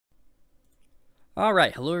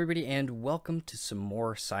Alright, hello everybody, and welcome to some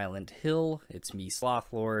more Silent Hill. It's me,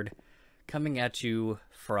 Slothlord, coming at you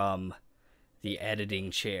from the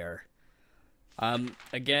editing chair.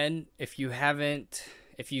 Again, if you've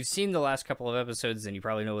seen the last couple of episodes, then you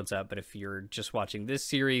probably know what's up, but if you're just watching this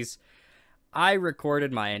series, I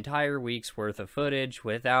recorded my entire week's worth of footage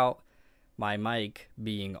without my mic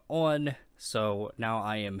being on, so now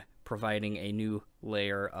I am providing a new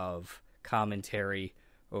layer of commentary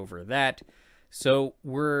over that. So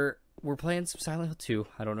we're playing some Silent Hill 2.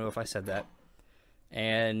 I don't know if I said that.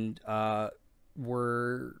 And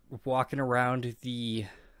we're walking around the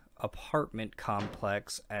apartment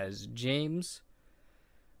complex as James.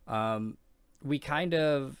 We kind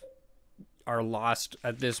of are lost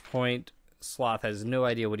at this point. Sloth has no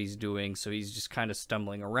idea what he's doing, so he's just kind of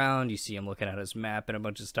stumbling around. You see him looking at his map and a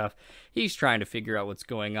bunch of stuff. He's trying to figure out what's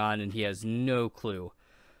going on, and he has no clue.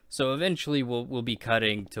 So eventually we'll be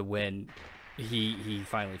cutting to when he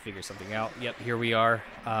finally figures something out. Yep, here we are.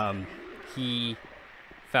 He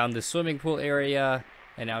found the swimming pool area,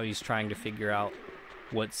 and now he's trying to figure out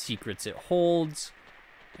what secrets it holds.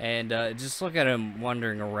 And just look at him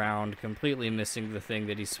wandering around, completely missing the thing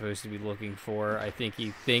that he's supposed to be looking for. I think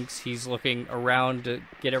he thinks he's looking around to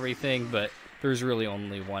get everything, but there's really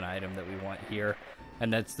only one item that we want here,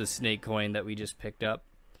 and that's the snake coin that we just picked up.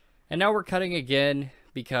 And now we're cutting again,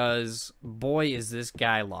 because boy is this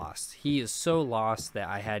guy lost. He is so lost that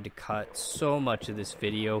I had to cut so much of this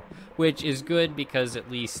video, which is good because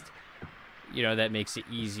at least, you know, that makes it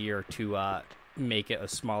easier to make it a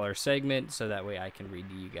smaller segment, so that way I can read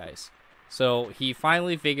to you guys. So he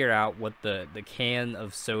finally figured out what the can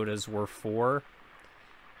of sodas were for.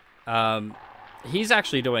 He's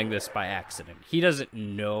actually doing this by accident. He doesn't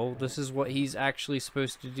know this is what he's actually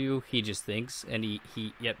supposed to do. He just thinks, and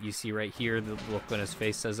yep, you see right here, the look on his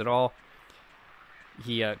face says it all.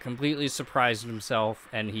 He completely surprised himself,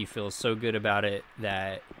 and he feels so good about it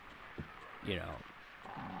that, you know,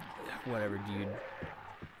 whatever, dude.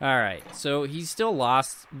 Alright, so he's still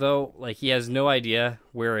lost, though. Like, he has no idea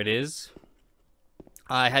where it is.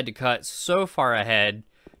 I had to cut so far ahead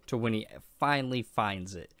to when he finally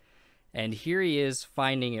finds it. And here he is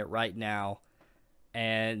finding it right now.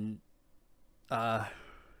 And, so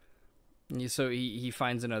he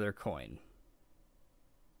finds another coin.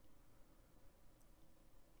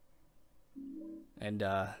 And,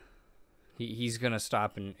 he's gonna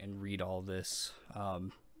stop and read all this,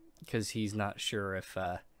 because he's not sure if,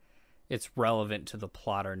 it's relevant to the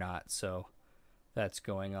plot or not, so that's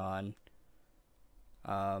going on.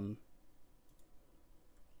 So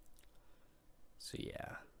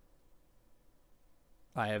yeah.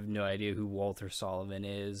 I have no idea who Walter Sullivan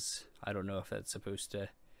is. I don't know if that's supposed to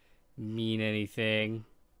mean anything.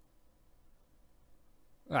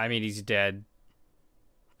 I mean, he's dead.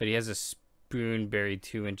 But he has a spoon buried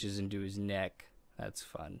 2 inches into his neck. That's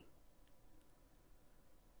fun.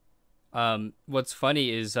 What's funny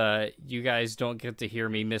is you guys don't get to hear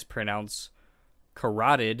me mispronounce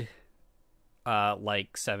carotid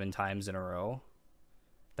like 7 times in a row.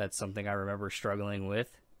 That's something I remember struggling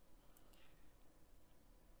with.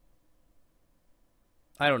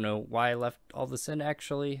 I don't know why I left all this in,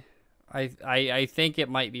 actually. I think it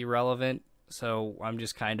might be relevant, so I'm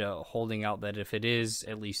just kind of holding out that if it is,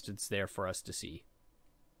 at least it's there for us to see.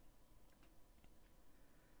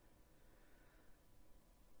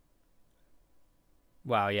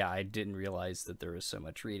 Wow, yeah, I didn't realize that there was so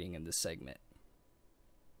much reading in this segment.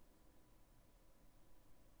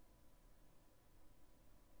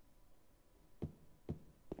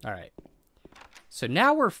 Alright. So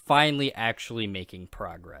now we're finally actually making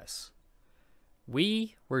progress.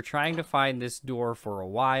 We were trying to find this door for a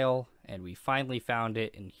while, and we finally found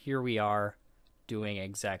it, and here we are doing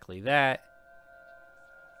exactly that.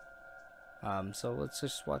 So let's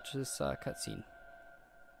just watch this cutscene.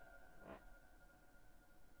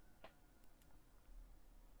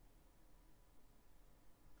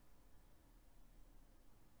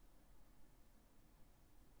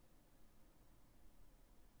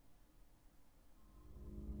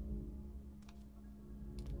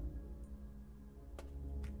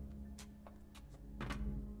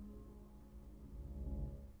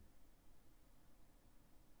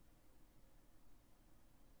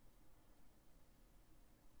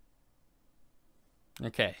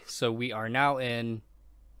 Okay, so we are now in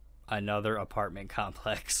another apartment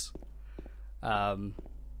complex. Wow,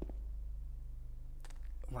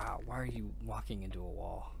 why are you walking into a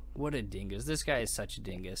wall? What a dingus. This guy is such a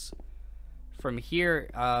dingus. From here,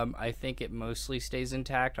 I think it mostly stays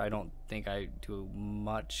intact. I don't think I do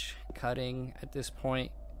much cutting at this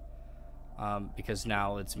point. Because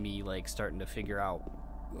now it's me, like, starting to figure out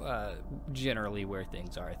generally where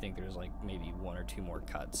things are. I think there's like maybe 1 or 2 more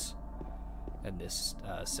cuts in this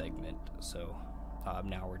segment. So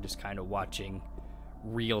now we're just kind of watching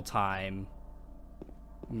real time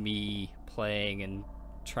me playing and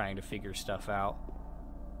trying to figure stuff out.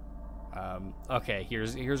 Okay,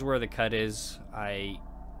 here's where the cut is. I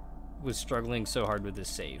was struggling so hard with this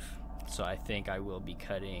save, so I think I will be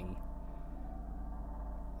cutting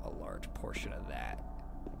a large portion of that.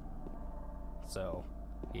 So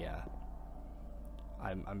yeah,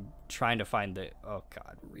 I'm trying to find the, oh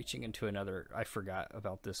god, reaching into another, I forgot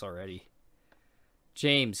about this already.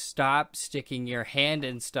 James, stop sticking your hand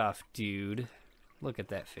in stuff, dude. Look at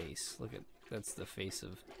that face. Look at, that's the face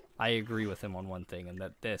of, I agree with him on one thing, and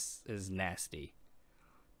that this is nasty.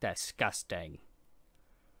 Disgusting.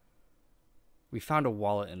 We found a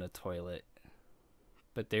wallet in a toilet,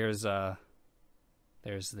 but there's the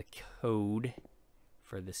code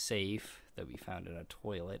for the safe that we found in a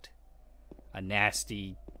toilet. A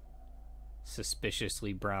nasty,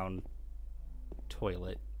 suspiciously brown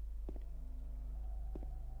toilet.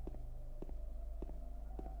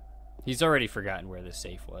 He's already forgotten where the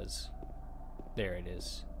safe was. There it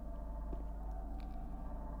is.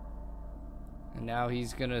 And now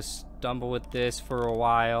he's gonna stumble with this for a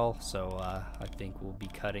while, so I think we'll be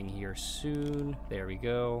cutting here soon. There we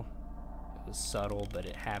go. It was subtle, but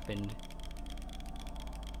it happened.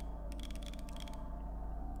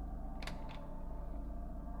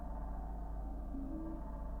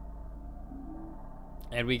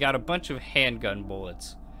 And we got a bunch of handgun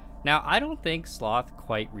bullets. Now, I don't think Sloth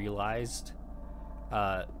quite realized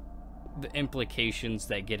the implications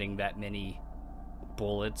that getting that many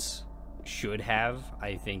bullets should have.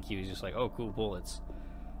 I think he was just like, oh, cool, bullets.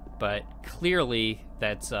 But clearly,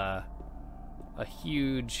 that's a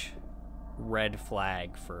huge red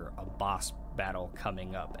flag for a boss battle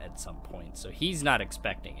coming up at some point. So he's not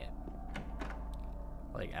expecting it.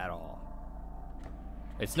 Like, at all.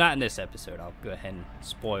 It's not in this episode. I'll go ahead and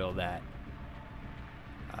spoil that.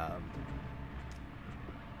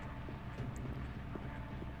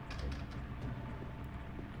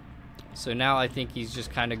 So now I think he's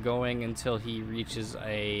just kind of going until he reaches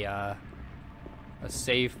a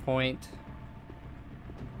save point.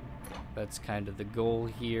 That's kind of the goal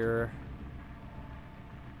here.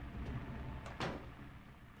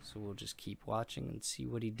 So we'll just keep watching and see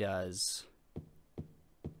what he does.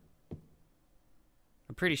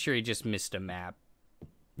 I'm pretty sure he just missed a map.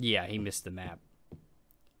 Yeah, he missed the map.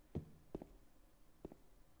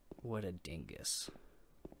 What a dingus.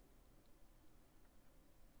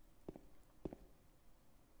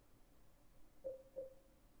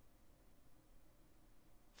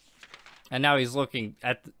 And now he's looking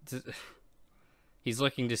at he's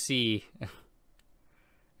looking to see.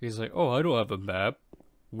 He's like, oh, I don't have a map.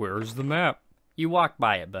 Where's the map? You walked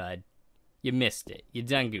by it, bud. You missed it. You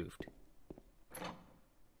done goofed.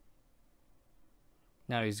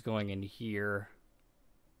 Now he's going in here.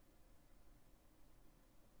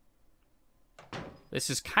 This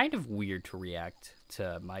is kind of weird to react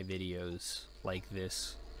to my videos like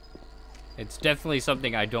this. It's definitely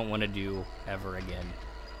something I don't want to do ever again.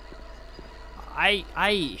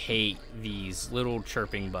 I hate these little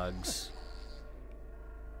chirping bugs.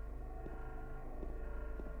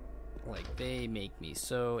 Like, they make me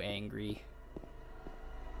so angry.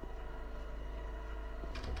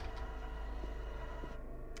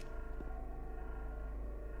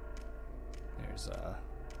 There's a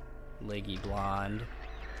leggy blonde.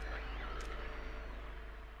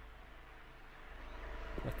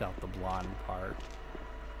 Without the blonde part.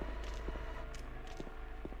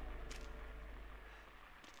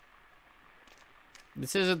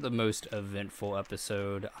 This isn't the most eventful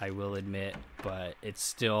episode, I will admit, but it's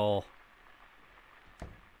still...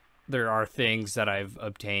 There are things that I've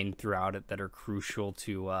obtained throughout it that are crucial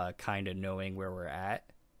to kind of knowing where we're at.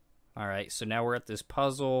 Alright, so now we're at this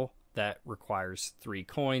puzzle that requires 3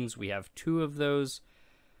 coins. We have 2 of those.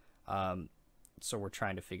 So we're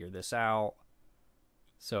trying to figure this out.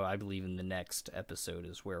 So I believe in the next episode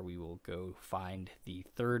is where we will go find the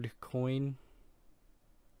 3rd coin.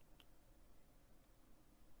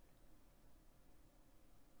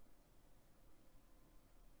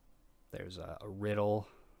 There's a riddle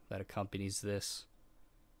that accompanies this.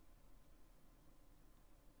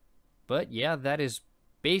 But yeah, that is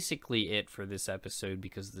basically it for this episode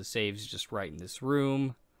because the save's just right in this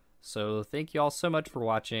room. So thank you all so much for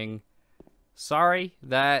watching. Sorry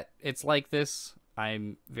that it's like this.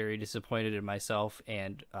 I'm very disappointed in myself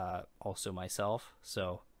and also myself.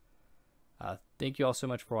 So thank you all so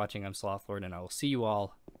much for watching. I'm Slothlord, and I will see you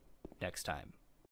all next time.